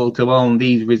people to own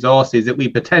these resources that we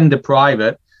pretend are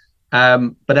private,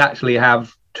 but actually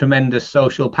have tremendous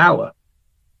social power.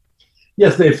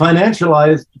 Yes, they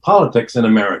financialized politics in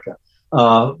America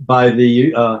by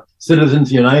the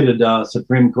Citizens United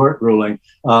Supreme Court ruling.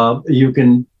 You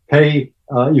can pay.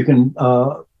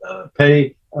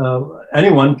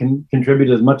 Anyone can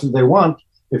contribute as much as they want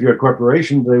if you're a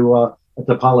corporation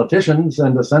to politicians,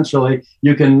 and essentially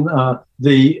you can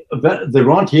the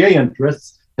rentier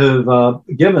interests have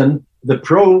given the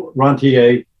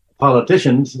pro-rentier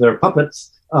politicians, their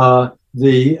puppets,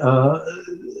 the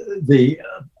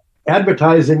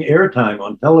advertising airtime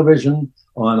on television,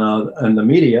 and the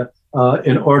media,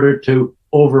 in order to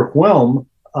overwhelm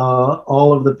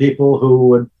all of the people who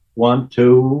would want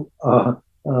to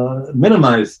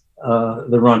minimize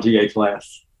the rentier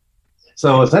class.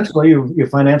 So essentially, you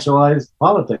financialize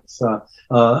politics.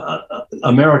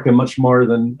 America much more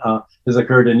than has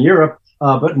occurred in Europe.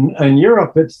 But in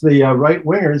Europe, it's the right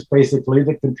wingers basically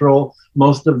that control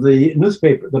most of the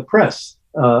newspaper, the press,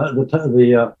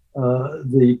 the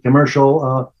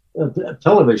commercial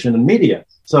television and media.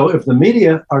 So if the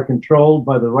media are controlled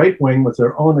by the right wing with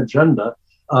their own agenda,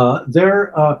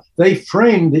 they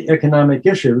frame the economic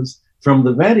issues from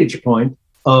the vantage point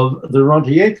of the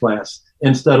rentier class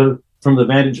instead of from the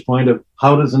vantage point of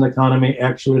how does an economy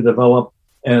actually develop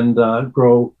and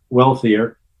grow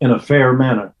wealthier in a fair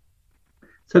manner.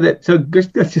 I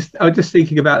was just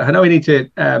thinking about. I know we need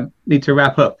to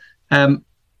wrap up. I'm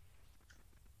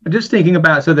just thinking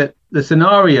about so that the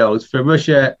scenarios for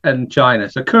Russia and China.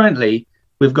 So currently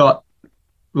we've got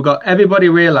everybody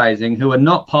realizing who are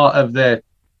not part of the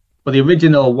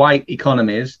original white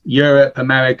economies, Europe,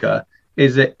 America,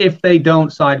 is that if they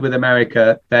don't side with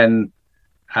America, then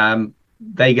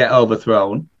they get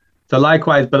overthrown. So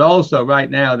likewise, but also right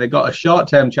now they've got a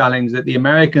short-term challenge that the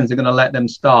Americans are going to let them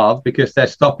starve because they're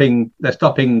stopping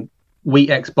wheat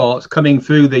exports coming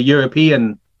through the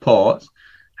European ports.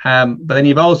 But then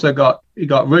you've also got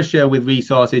Russia with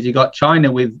resources, you've got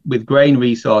China with grain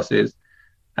resources.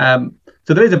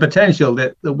 So there is a potential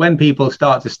that when people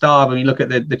start to starve, and you look at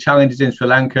the challenges in Sri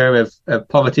Lanka of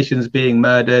politicians being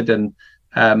murdered and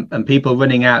people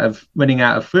running out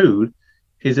of food,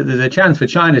 is that there's a chance for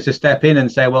China to step in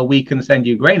and say, well, we can send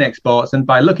you grain exports. And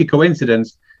by lucky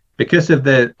coincidence, because of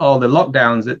all the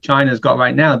lockdowns that China's got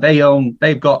right now,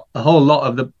 they've got a whole lot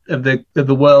of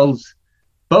the world's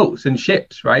boats and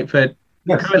ships, right, for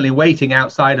currently waiting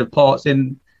outside of ports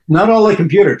in. Not all the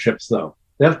computer chips, though.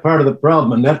 That's part of the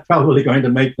problem, and that's probably going to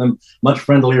make them much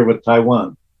friendlier with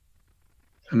Taiwan.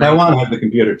 Taiwan have the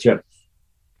computer chips.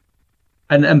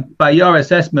 And by your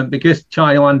assessment, because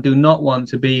Taiwan do not want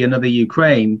to be another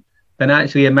Ukraine, then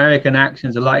actually American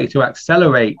actions are likely to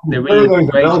accelerate the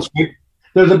reintegration.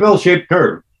 There's a bell-shaped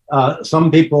curve.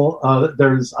 Some people,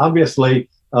 there's obviously,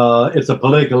 it's a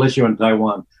political issue in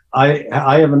Taiwan.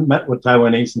 I haven't met with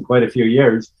Taiwanese in quite a few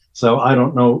years, so I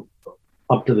don't know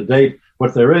up to the date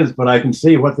what there is, but I can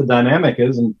see what the dynamic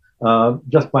is. And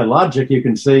just by logic, you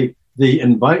can see the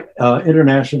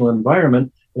international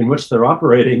environment in which they're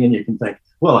operating, and you can think,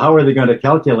 well, how are they going to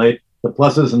calculate the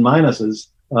pluses and minuses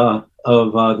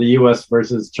of the U.S.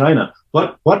 versus China?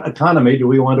 What economy do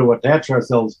we want to attach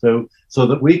ourselves to so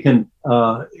that we can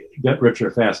get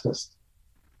richer fastest?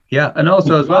 Yeah, and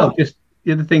also as well, just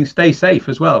the other thing, stay safe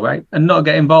as well, right? And not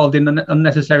get involved in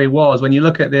unnecessary wars. When you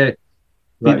look at the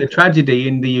tragedy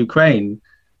in the Ukraine,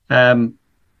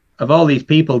 of all these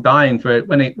people dying for it,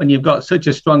 when you've got such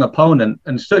a strong opponent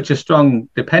and such a strong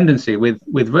dependency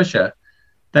with Russia,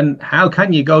 then how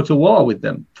can you go to war with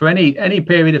them for any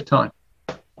period of time?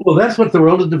 Well, that's what the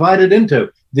world is divided into.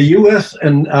 The U.S.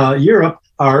 and Europe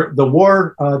are the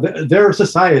war. Their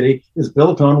society is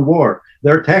built on war.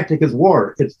 Their tactic is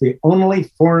war. It's the only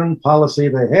foreign policy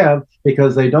they have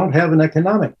because they don't have an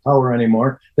economic power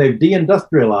anymore. They've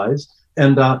deindustrialized.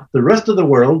 And the rest of the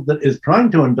world that is trying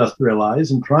to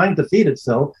industrialize and trying to feed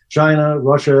itself, China,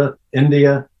 Russia,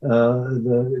 India,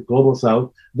 the global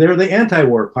south, they're the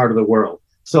anti-war part of the world.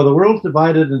 So the world's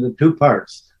divided into two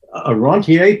parts. A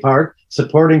rentier part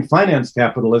supporting finance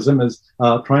capitalism is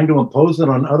trying to impose it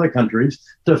on other countries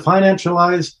to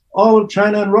financialize all of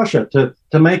China and Russia,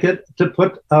 to make it, to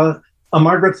put a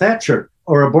Margaret Thatcher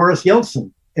or a Boris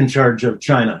Yeltsin in charge of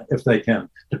China, if they can,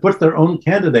 to put their own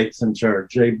candidates in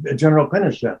charge, a General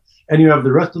Pinochet. And you have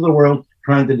the rest of the world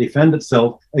trying to defend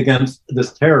itself against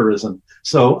this terrorism.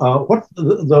 So what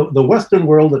the Western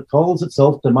world that calls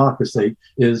itself democracy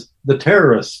is the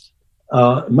terrorist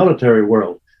military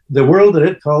world. The world that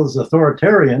it calls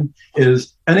authoritarian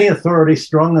is any authority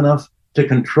strong enough to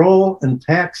control and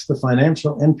tax the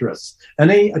financial interests,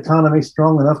 any economy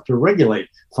strong enough to regulate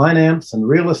finance and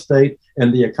real estate,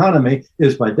 and the economy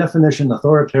is by definition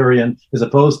authoritarian, as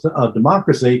opposed to a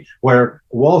democracy where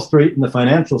Wall Street and the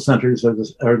financial centers are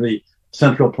the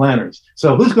central planners.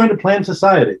 So who's going to plan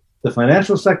society? The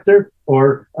financial sector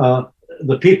or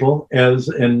the people, as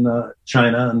in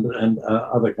China and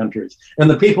other countries? And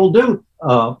the people do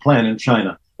plan in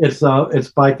China.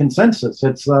 It's by consensus.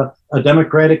 It's a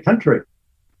democratic country.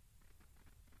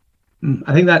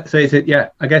 I think that says it. Yeah,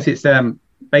 I guess it's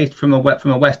based from a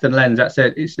Western lens.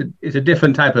 It's a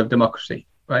different type of democracy,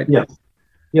 right?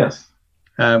 Yes.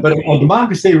 But a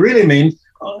democracy really means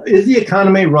is the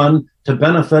economy run to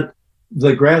benefit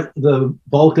the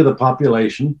bulk of the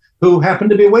population who happen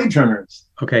to be wage earners?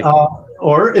 Okay.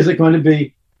 Or is it going to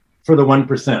be for the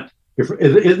 1%?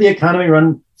 Is the economy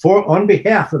run on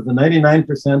behalf of the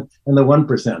 99% and the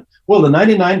 1%? Well, the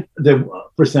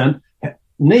 99%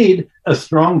 need a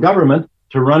strong government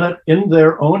to run it in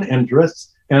their own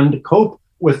interests and cope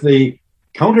with the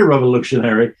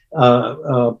counter-revolutionary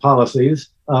policies,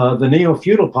 the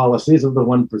neo-feudal policies of the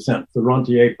 1%, the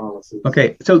rentier policies.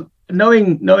 Okay, so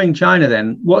knowing China,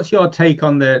 then, what's your take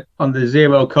on the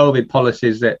zero COVID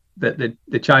policies that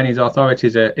the Chinese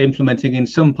authorities are implementing in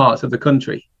some parts of the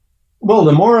country? Well,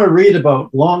 the more I read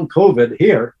about long COVID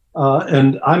here,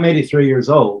 and I'm 83 years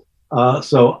old,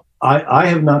 so I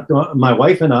have not gone. My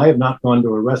wife and I have not gone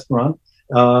to a restaurant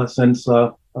since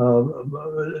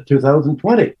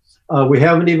 2020. We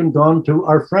haven't even gone to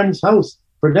our friend's house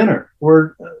for dinner.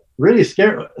 We're really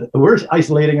scared. We're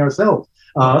isolating ourselves.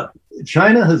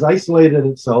 China has isolated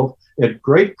itself at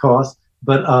great cost,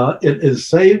 but it has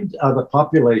saved the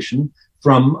population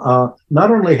from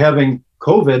not only having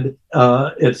COVID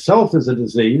itself as a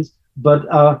disease, but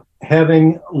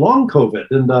having long COVID.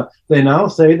 And they now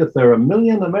say that there are 1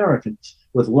 million Americans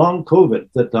with long COVID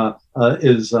that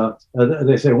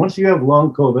they say once you have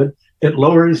long COVID, it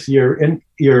lowers your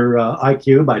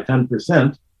IQ by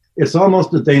 10%. It's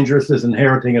almost as dangerous as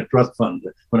inheriting a trust fund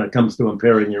when it comes to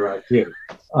impairing your IQ.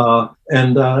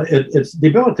 It's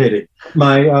debilitating.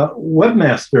 My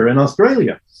webmaster in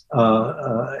Australia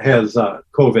has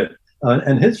COVID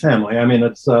and his family. I mean,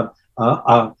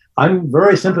 I'm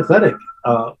very sympathetic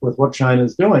with what China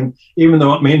is doing, even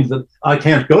though it means that I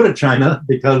can't go to China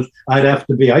because I'd have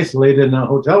to be isolated in a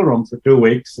hotel room for 2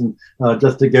 weeks and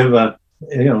just to give a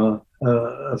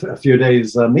few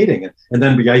days meeting and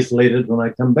then be isolated when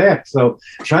I come back. So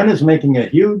China's making a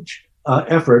huge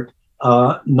effort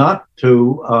not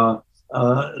to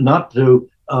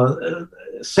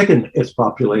sicken its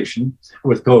population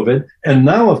with COVID. And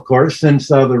now, of course, since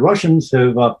the Russians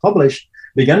have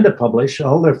begun to publish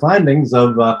all their findings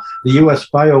of the U.S.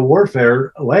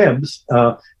 biowarfare labs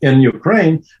in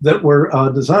Ukraine that were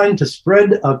designed to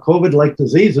spread COVID-like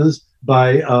diseases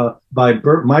by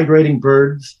migrating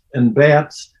birds and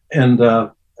bats and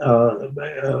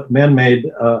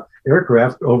man-made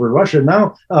aircraft over Russia.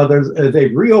 Now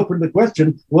they've reopened the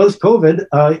question: was COVID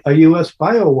a U.S.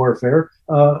 biowarfare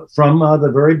from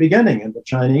the very beginning? And the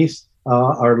Chinese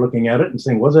are looking at it and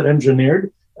saying, was it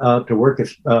engineered to work?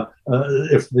 If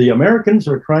the Americans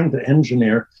are trying to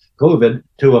engineer COVID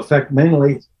to affect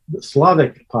mainly the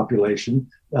Slavic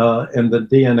population and the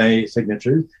DNA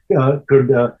signatures, could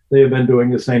they have been doing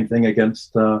the same thing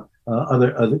against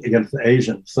against the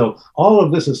Asians? So all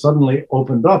of this is suddenly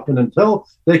opened up, and until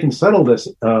they can settle this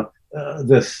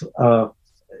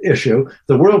issue,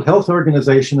 the World Health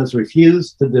Organization has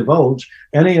refused to divulge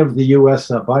any of the U.S.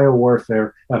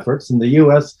 biowarfare efforts, and the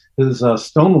U.S. has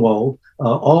stonewalled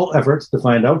all efforts to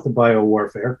find out the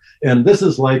biowarfare. And this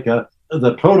is like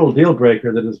the total deal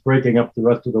breaker that is breaking up the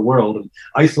rest of the world and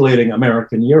isolating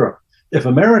American Europe. If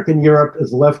American Europe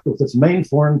is left with its main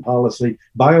foreign policy,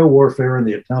 biowarfare and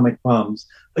the atomic bombs,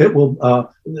 it will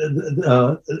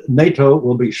NATO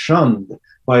will be shunned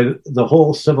by the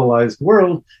whole civilized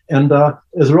world. And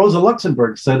as Rosa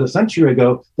Luxemburg said a century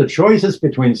ago, the choice is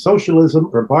between socialism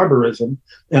or barbarism,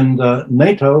 and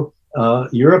NATO,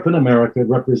 Europe and America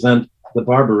represent the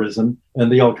barbarism, and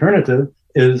the alternative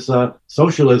is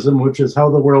socialism, which is how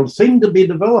the world seemed to be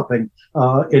developing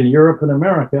in Europe and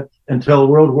America until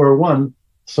World War I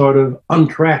sort of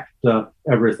untracked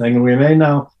everything. And we may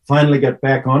now finally get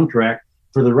back on track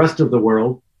for the rest of the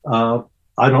world. I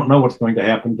don't know what's going to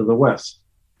happen to the West.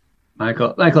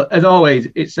 Michael, as always,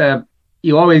 it's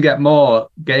you always get more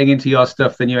getting into your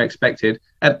stuff than you expected.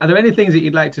 Are there any things that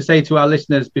you'd like to say to our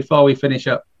listeners before we finish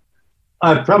up?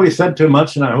 I've probably said too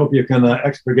much, and I hope you can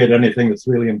expurgate anything that's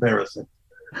really embarrassing.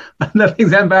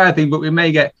 Nothing's embarrassing, but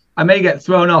I may get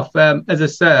thrown off as a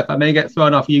serf. I may get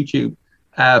thrown off YouTube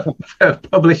for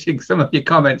publishing some of your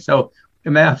comments. So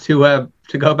we may have to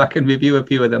go back and review a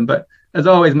few of them. But as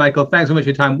always, Michael, thanks so much for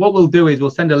your time. What we'll do is we'll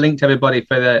send a link to everybody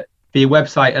for your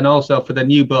website and also for the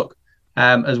new book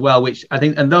as well, which I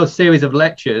think, and those series of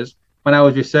lectures, when I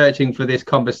was researching for this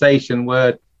conversation,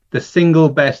 were the single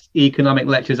best economic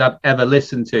lectures I've ever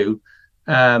listened to.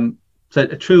 So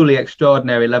truly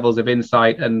extraordinary levels of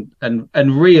insight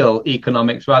and real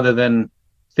economics rather than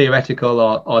theoretical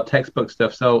or textbook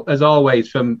stuff. So as always,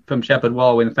 from Shepheard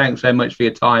Walwyn, thanks very much for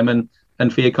your time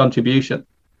and for your contribution.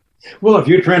 Well, if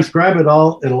you transcribe it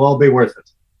all, it'll all be worth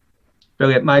it.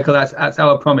 Brilliant, Michael. That's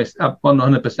our promise,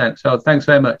 100%. So thanks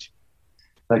very much.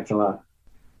 Thanks a lot.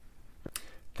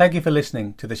 Thank you for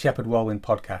listening to the Shepheard Walwyn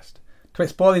podcast. To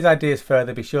explore these ideas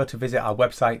further, be sure to visit our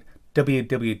website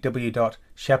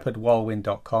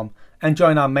www.shepheardwalwyn.com and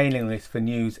join our mailing list for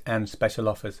news and special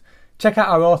offers. Check out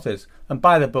our authors and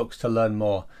buy the books to learn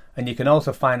more. And you can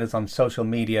also find us on social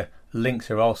media. Links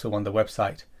are also on the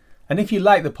website. And if you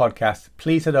like the podcast,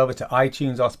 please head over to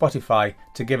iTunes or Spotify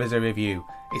to give us a review.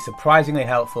 It's surprisingly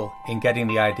helpful in getting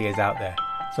the ideas out there.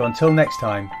 So until next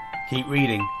time, keep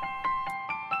reading